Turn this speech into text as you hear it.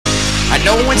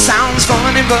know it sounds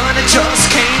funny, but I just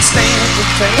can't stand the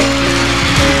thing.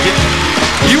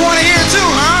 Yeah. You wanna hear it too,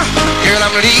 huh? Girl,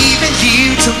 I'm leaving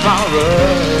you tomorrow.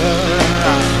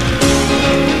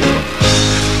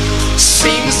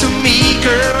 Seems to me,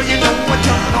 girl, you know I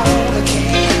done all I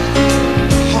can.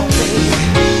 Oh,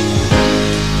 baby.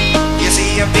 You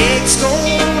see a big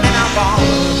stone and I'm all.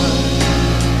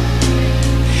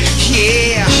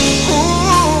 Yeah.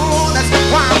 Ooh, that's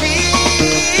why I'm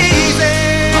easy.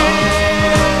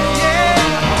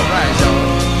 Yeah. All right,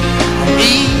 y'all. I'm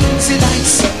easy like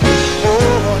Sunday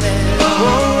morning.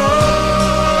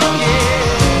 Oh,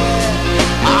 yeah.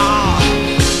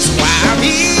 So I'm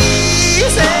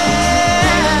easy.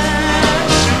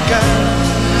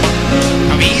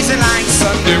 I'm easy like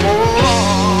Sunday morning.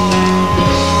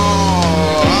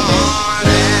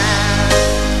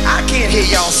 I can't hear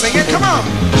y'all singing. Come on.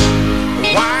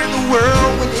 Why in the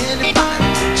world would anybody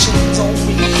choose on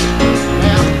me?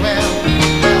 Well,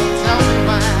 tell me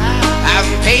why. I've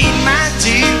paid my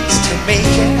dues to make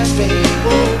it, baby.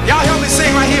 Y'all help me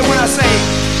sing right here when I say,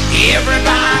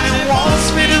 everybody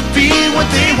wants me to be what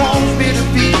they want me to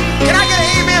be. Can I get an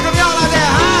amen from y'all out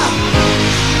there, huh?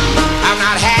 I'm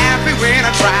not happy when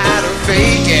I try to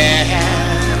fake it.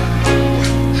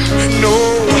 No,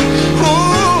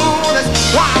 oh, that's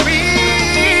why I'm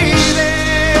easy.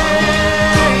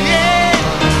 Yeah,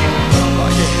 oh,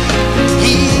 yeah.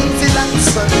 Easy like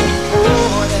Sunday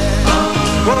morning.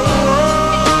 Oh,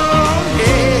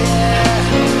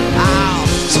 yeah. Oh,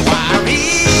 so I'm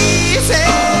easy.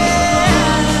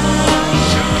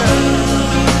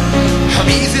 I'm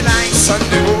easy like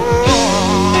Sunday morning.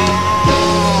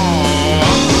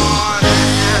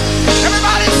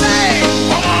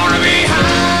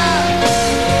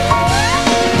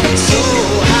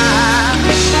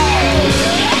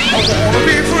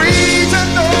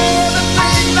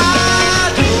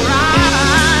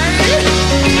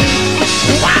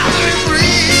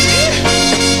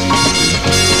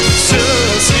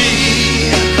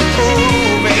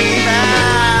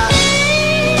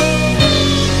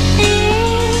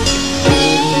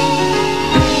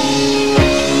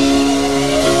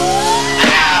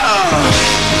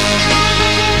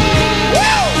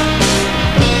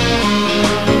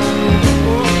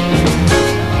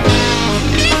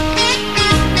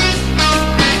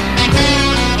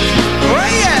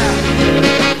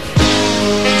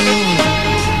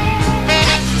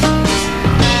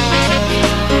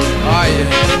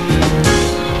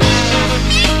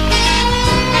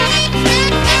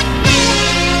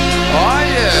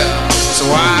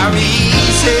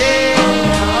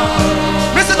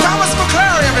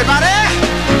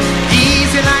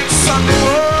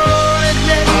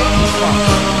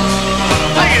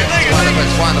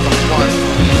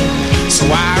 So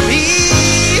I'm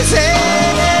easy,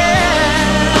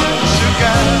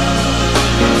 sugar.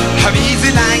 I'm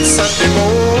easy like Sunday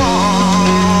morning.